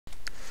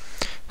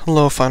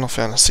Hello Final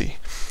Fantasy.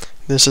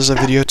 This is a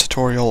video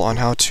tutorial on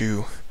how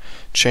to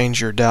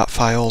change your DAT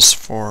files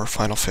for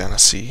Final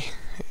Fantasy.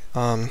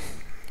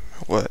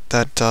 What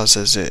that does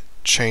is it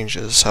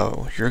changes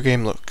how your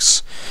game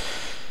looks.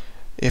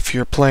 If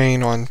you're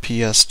playing on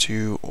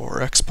PS2 or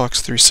Xbox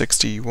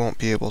 360, you won't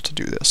be able to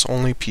do this.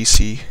 Only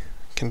PC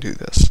can do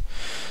this.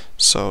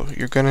 So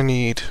you're going to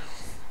need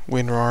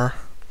WinRAR.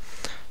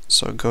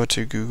 So go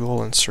to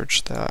Google and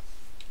search that.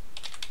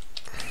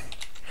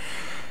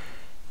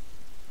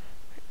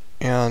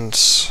 And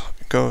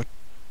go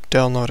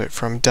download it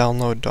from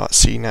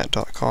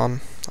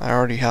download.cnet.com. I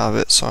already have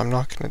it, so I'm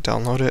not going to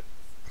download it,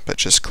 but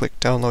just click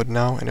download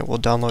now and it will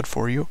download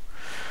for you.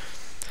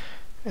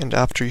 And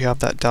after you have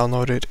that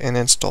downloaded and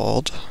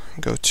installed,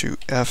 go to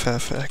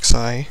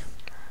FFXI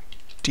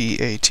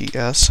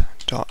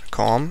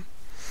DAT.com,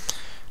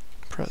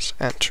 press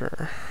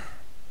enter.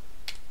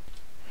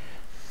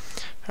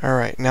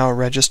 Alright, now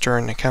register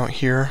an account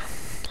here,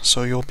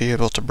 so you'll be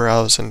able to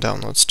browse and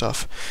download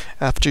stuff.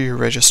 After you're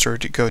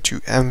registered, you go to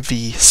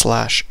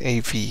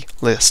mv/av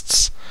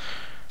lists.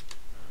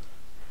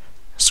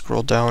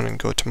 Scroll down and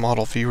go to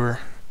model viewer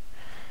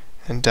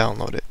and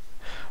download it.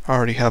 I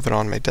already have it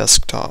on my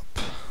desktop.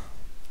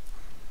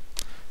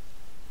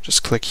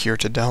 Just click here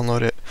to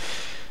download it.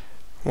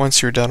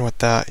 Once you're done with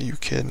that, you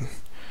can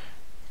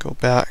go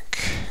back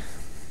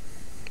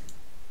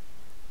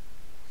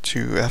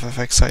to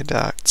FFXI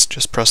DATs,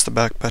 just press the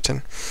back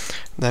button,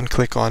 then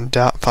click on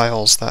DAT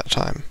Files that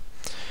time.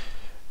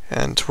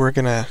 And we're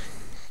gonna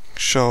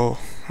show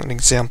an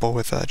example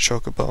with a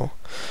Chocobo.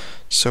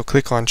 So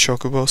click on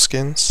Chocobo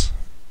skins,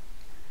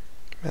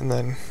 and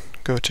then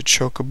go to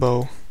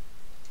Chocobo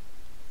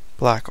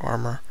Black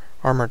Armor,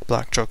 Armored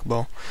Black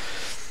Chocobo,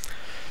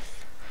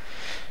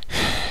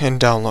 and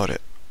download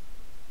it.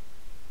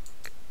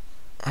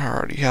 I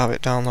already have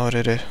it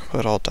downloaded,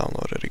 but I'll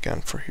download it again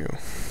for you.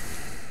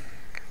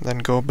 Then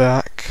go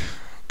back.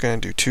 I'm going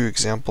to do two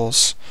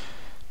examples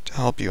to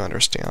help you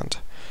understand.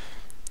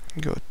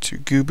 Go to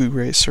Gubu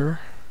Racer,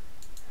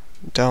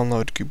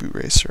 download Gubu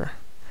Racer.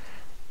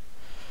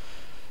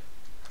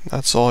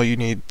 That's all you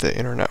need the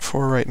internet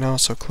for right now,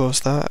 so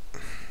close that.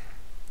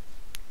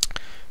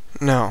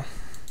 Now,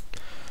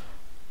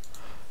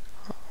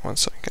 one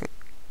second.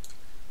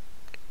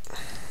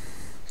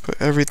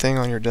 Put everything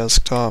on your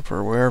desktop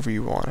or wherever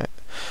you want it.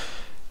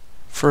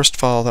 First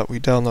file that we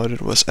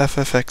downloaded was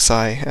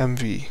FFXI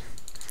MV.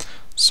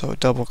 So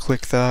double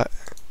click that,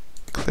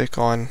 click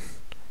on,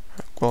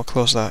 well,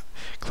 close that.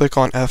 Click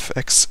on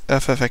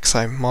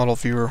FFXI model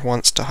viewer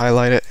once to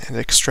highlight it and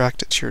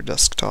extract it to your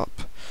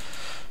desktop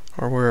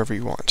or wherever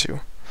you want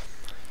to.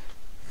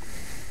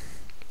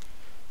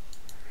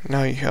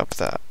 Now you have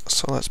that,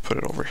 so let's put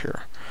it over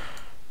here.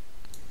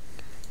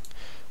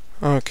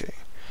 Okay,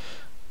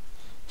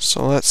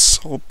 so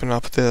let's open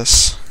up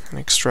this and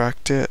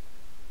extract it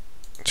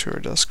to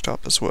our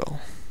desktop as well.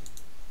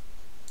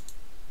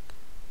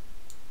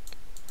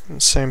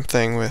 And same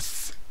thing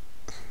with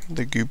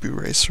the Gubu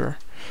Racer.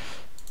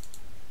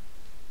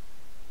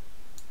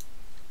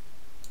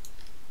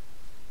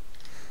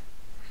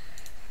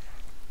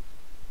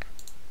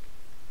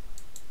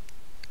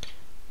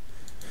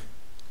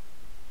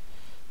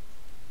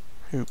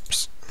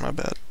 Oops, my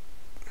bad.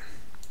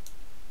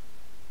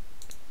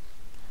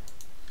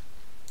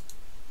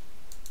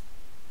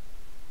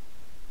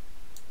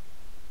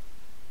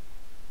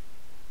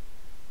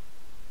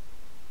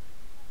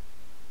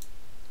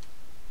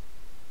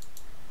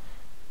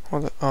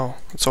 Oh,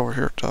 it's over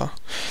here, duh.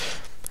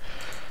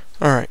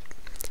 Alright.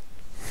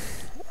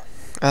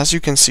 As you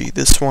can see,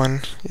 this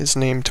one is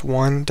named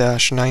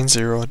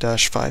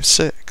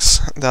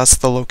 1-90-56. That's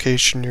the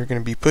location you're going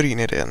to be putting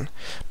it in.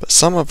 But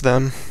some of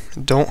them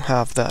don't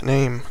have that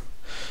name.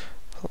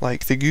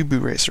 Like the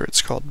Gubu Racer,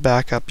 it's called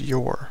Backup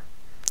Your.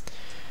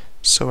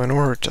 So in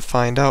order to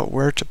find out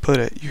where to put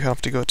it, you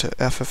have to go to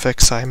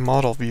FFXI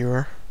Model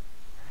Viewer.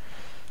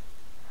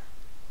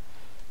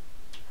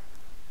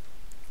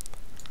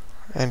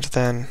 And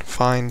then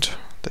find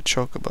the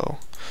Chocobo.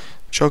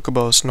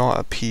 Chocobo is not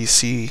a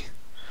PC,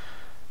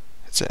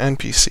 it's an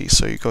NPC,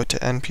 so you go to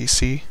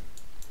NPC,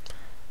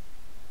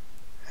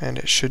 and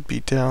it should be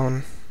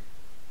down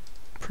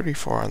pretty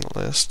far on the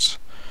list.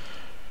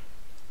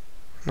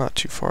 Not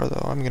too far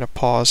though. I'm going to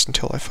pause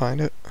until I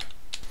find it.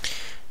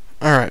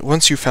 Alright,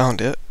 once you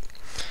found it,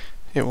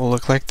 it will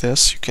look like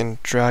this. You can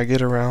drag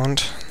it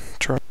around.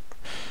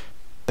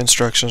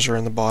 Instructions are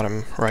in the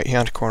bottom right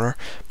hand corner,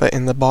 but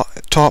in the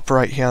top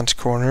right hand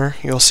corner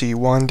you'll see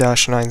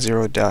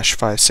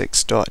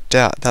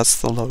 1-90-56.dat. That's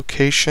the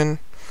location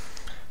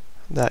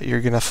that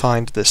you're going to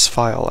find this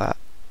file at.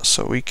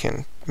 So we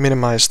can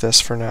minimize this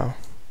for now.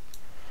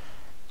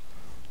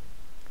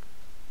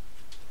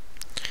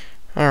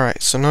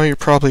 Alright, so now you're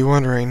probably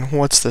wondering,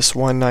 what's this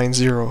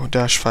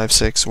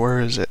 190-56, where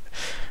is it?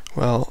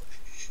 Well,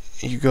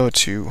 you go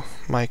to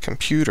My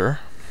Computer,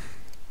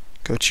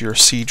 go to your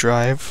C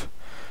drive,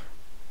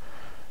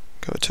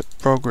 go to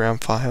Program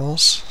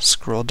Files,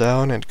 scroll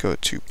down and go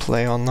to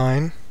Play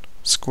Online,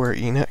 Square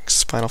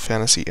Enix, Final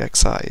Fantasy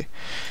XI.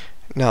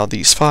 Now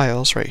these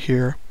files right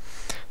here,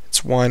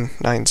 it's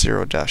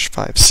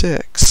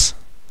 190-56.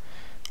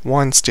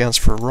 1 stands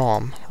for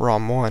ROM,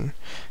 ROM1.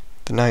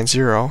 The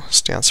 90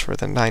 stands for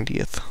the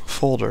 90th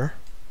folder.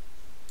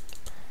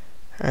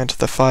 And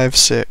the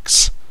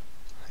 56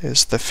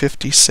 is the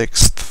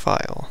 56th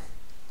file,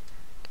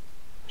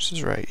 which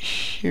is right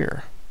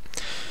here.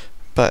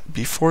 But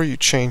before you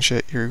change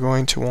it, you're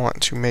going to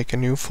want to make a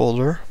new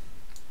folder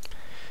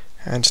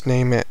and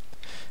name it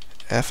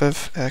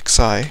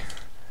FFXI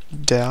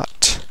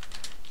DAT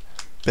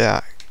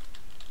Backups.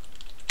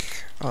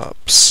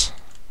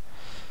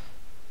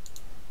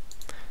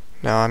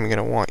 Now I'm going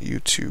to want you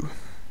to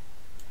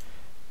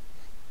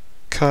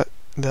cut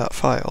that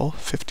file,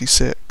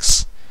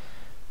 56,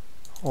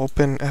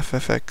 open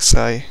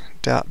FFXI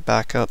DAT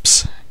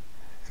Backups,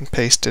 and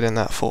paste it in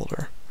that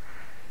folder.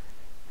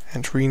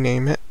 And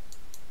rename it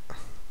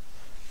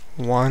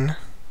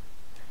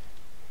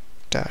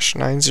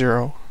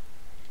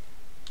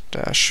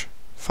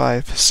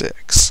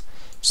 1-90-56,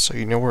 so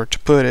you know where to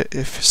put it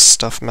if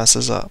stuff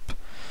messes up.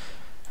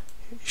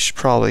 You should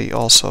probably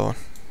also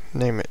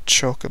name it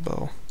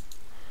Chocobo.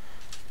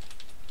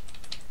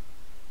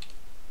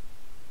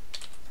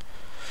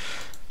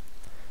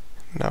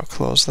 Now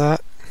close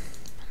that.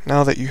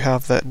 Now that you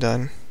have that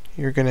done,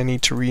 you're going to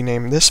need to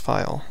rename this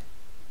file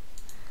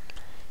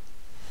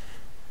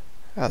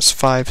as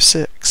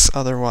 56,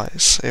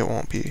 otherwise it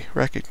won't be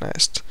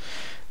recognized.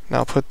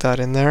 Now put that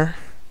in there,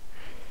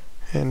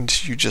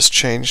 and you just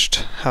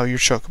changed how your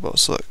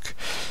chocobos look.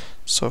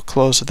 So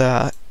close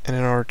that, and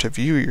in order to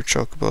view your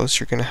chocobos,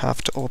 you're going to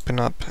have to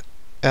open up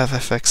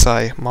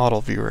FFXI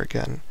Model Viewer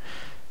again.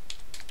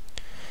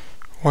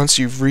 Once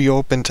you've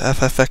reopened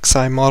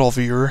FFXI Model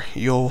Viewer,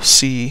 you'll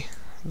see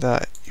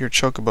that your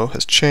chocobo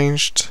has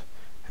changed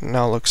and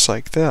now looks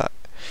like that.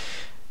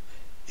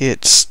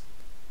 It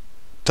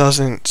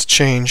doesn't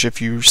change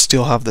if you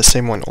still have the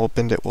same one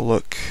opened, it will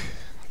look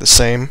the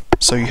same,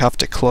 so you have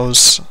to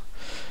close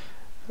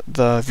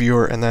the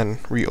viewer and then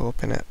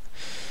reopen it.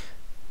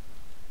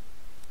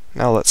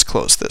 Now let's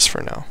close this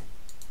for now.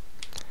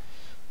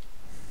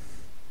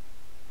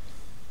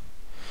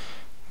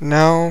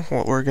 Now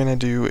what we're going to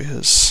do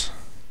is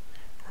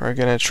we're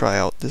going to try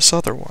out this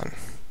other one.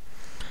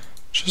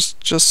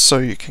 Just so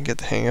you can get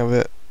the hang of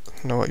it,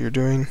 know what you're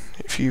doing.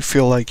 If you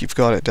feel like you've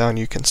got it down,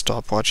 you can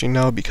stop watching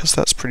now, because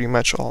that's pretty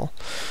much all.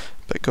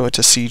 But go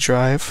to C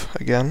drive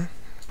again,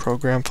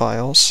 Program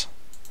Files,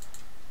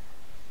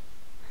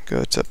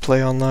 go to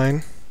Play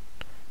Online,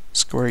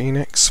 Square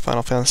Enix,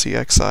 Final Fantasy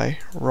XI,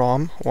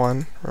 ROM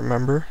 1,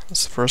 remember,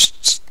 that's the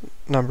first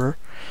number,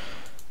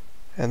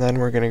 and then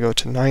we're going to go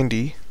to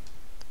 90,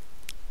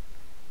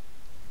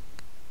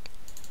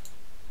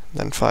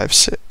 then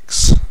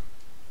 56.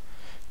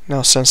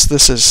 Now since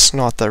this is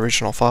not the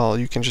original file,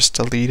 you can just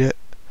delete it,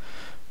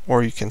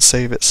 or you can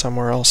save it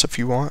somewhere else if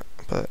you want,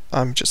 but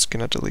I'm just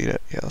going to delete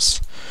it, yes.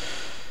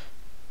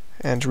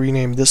 And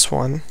rename this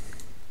one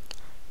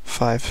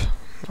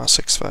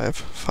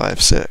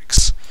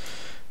 56,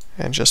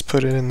 and just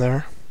put it in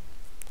there.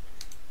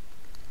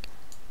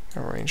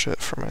 Arrange it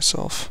for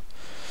myself.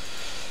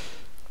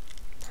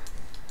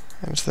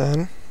 And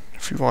then,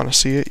 if you want to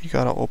see it, you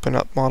gotta open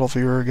up Model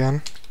Viewer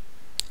again,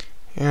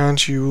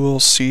 and you will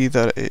see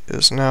that it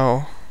is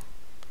now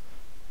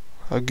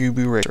a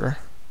Gubu Raider.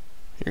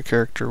 Your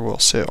character will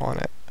sit on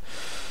it.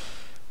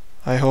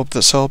 I hope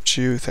this helped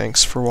you.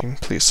 Thanks for watching.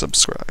 Please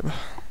subscribe.